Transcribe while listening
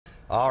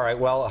All right,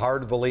 well,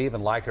 hard to believe,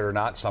 and like it or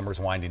not, summer's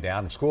winding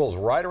down. School's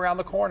right around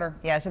the corner.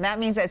 Yes, and that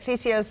means that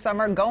CCO's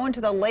summer Going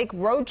to the Lake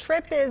road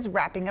trip is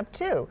wrapping up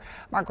too.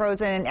 Mark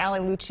Rosen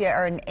and Lucia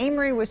are in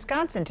Amery,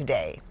 Wisconsin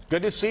today.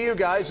 Good to see you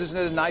guys. Isn't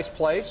it a nice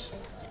place?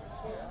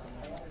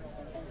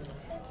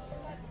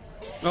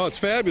 Oh, it's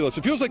fabulous.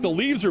 It feels like the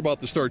leaves are about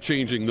to start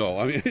changing, though.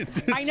 I mean,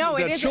 I know,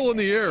 that chill in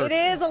the air. It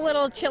is a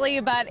little chilly,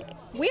 but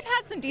we've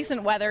had some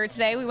decent weather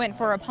today. We went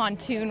for a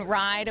pontoon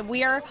ride.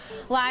 We are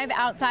live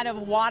outside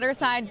of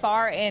Waterside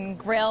Bar and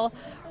Grill,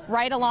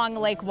 right along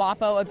Lake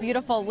Wapo, a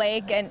beautiful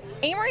lake. And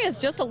Amery is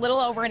just a little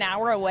over an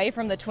hour away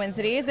from the Twin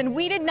Cities, and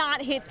we did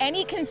not hit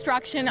any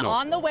construction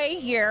on the way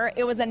here.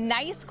 It was a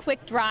nice,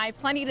 quick drive,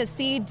 plenty to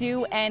see,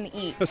 do, and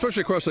eat.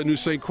 Especially across that new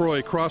St.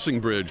 Croix crossing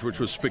bridge, which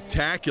was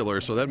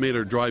spectacular, so that made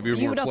our drive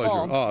even more pleasure.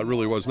 Oh, it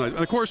really was nice. And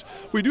of course,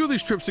 we do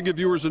these trips to give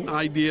viewers an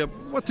idea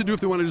of what to do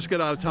if they want to just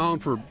get out of town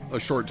for a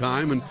short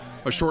time and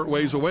a short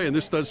ways away, and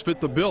this does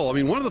fit the bill. I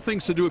mean, one of the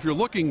things to do if you're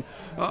looking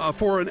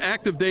for an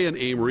active day in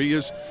Amery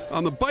is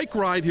on the bike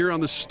ride here on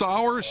the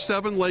Stour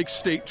Seven Lakes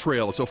State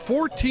Trail. It's a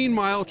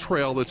 14-mile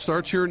trail that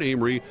starts here in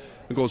Amery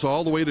and goes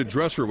all the way to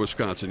Dresser,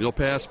 Wisconsin. You'll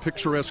pass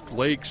picturesque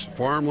lakes,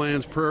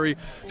 farmlands, prairie,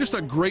 just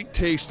a great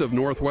taste of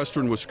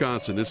northwestern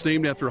Wisconsin. It's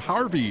named after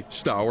Harvey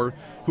Stour,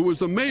 who was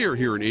the mayor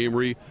here in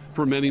Amery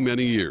for many,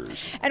 many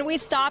years. And we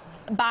stopped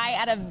by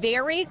at a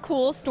very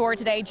cool store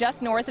today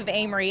just north of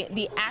Amery.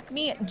 The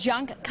Acme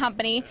Junk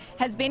Company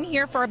has been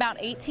here for about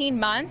 18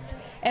 months.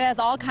 It has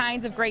all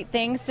kinds of great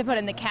things to put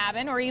in the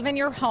cabin or even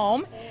your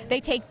home. They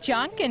take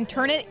junk and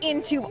turn it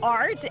into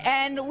art,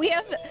 and we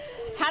have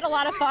had a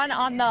lot of fun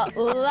on the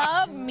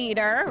love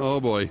meter. Oh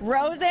boy.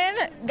 Rosen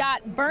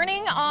got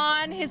burning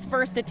on his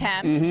first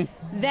attempt.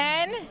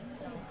 Then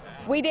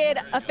we did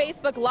a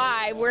Facebook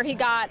Live where he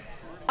got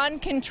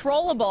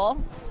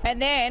uncontrollable,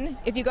 and then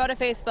if you go to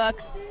Facebook,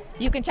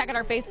 you can check out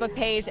our Facebook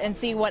page and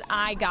see what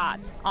I got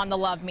on the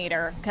love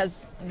meter, because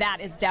that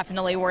is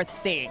definitely worth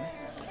seeing.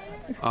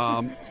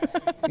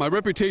 My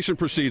reputation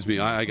precedes me.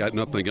 I got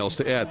nothing else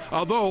to add.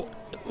 Although,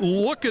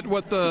 look at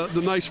what the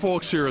nice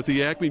folks here at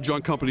the Acme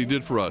Junk Company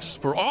did for us.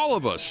 For all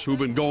of us who've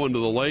been going to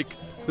the lake,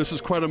 this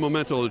is quite a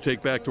memento to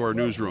take back to our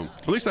newsroom.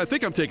 At least I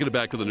think I'm taking it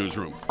back to the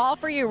newsroom. All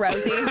for you,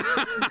 Rosie.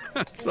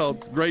 So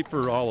it's great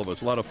for all of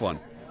us. A lot of fun.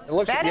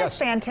 That is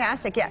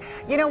fantastic. Yeah.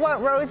 You know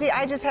what, Rosie?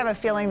 I just have a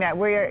feeling that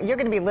you're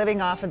going to be living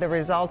off of the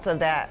results of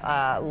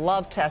that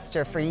love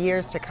tester for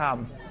years to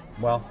come.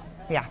 Well.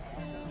 Yeah.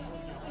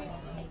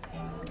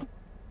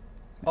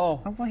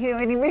 Oh. Well, we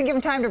didn't give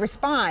him time to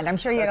respond. I'm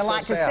sure he had a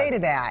lot to say to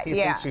that. He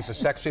thinks he's the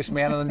sexiest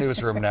man in the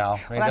newsroom now.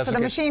 Well, that's what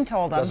the machine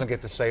told him. Doesn't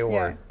get to say a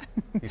word.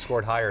 He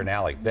scored higher in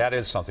alley. That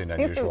is something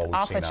unusual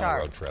we've seen on a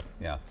road trip.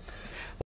 Yeah.